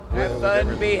Have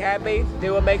fun, be happy,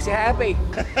 do what makes you happy.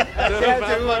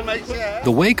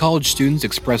 The way college students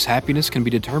express happiness can be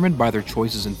determined by their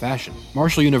choices in fashion.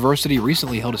 Marshall University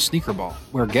recently held a sneaker ball,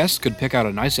 where guests could pick out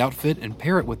a nice outfit and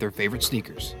pair it with their favorite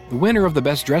sneakers. The winner of the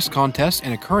Best Dress contest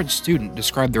and a current student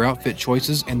described their outfit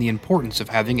choices and the importance of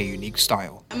having a unique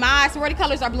style. My sorority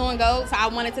colors are blue and gold, so I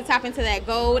wanted to tap into that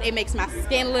gold. It makes my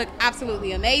skin look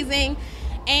absolutely amazing,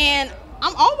 and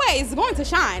I'm always going to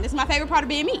shine. It's my favorite part of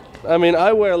being me. I mean,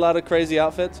 I wear a lot of crazy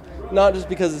outfits, not just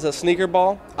because it's a sneaker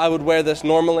ball. I would wear this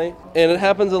normally, and it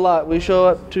happens a lot. We show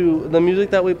up to the music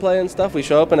that we play and stuff. We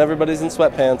show up and everybody's in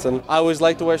sweatpants, and I always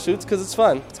like to wear suits because it's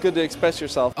fun. It's good to express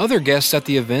yourself. Other guests at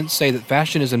the event say that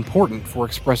fashion is important for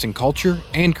expressing culture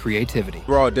and creativity.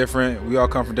 We're all different. We all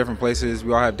come from different places.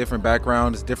 We all have different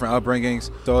backgrounds, different upbringings.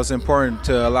 So it's important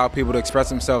to allow people to express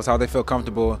themselves how they feel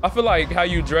comfortable. I feel like how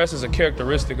you dress is a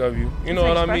characteristic of you. You know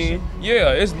what I mean?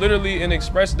 Yeah, it's literally an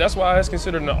expression. That's why it's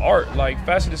considered an art. Like,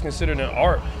 fashion is considered an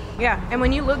art. Yeah, and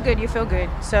when you look good, you feel good.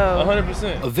 So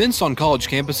 100%. Events on college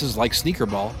campuses like Sneaker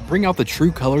Ball bring out the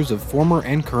true colors of former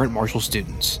and current Marshall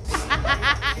students.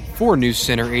 For News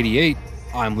Center 88,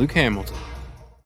 I'm Luke Hamilton.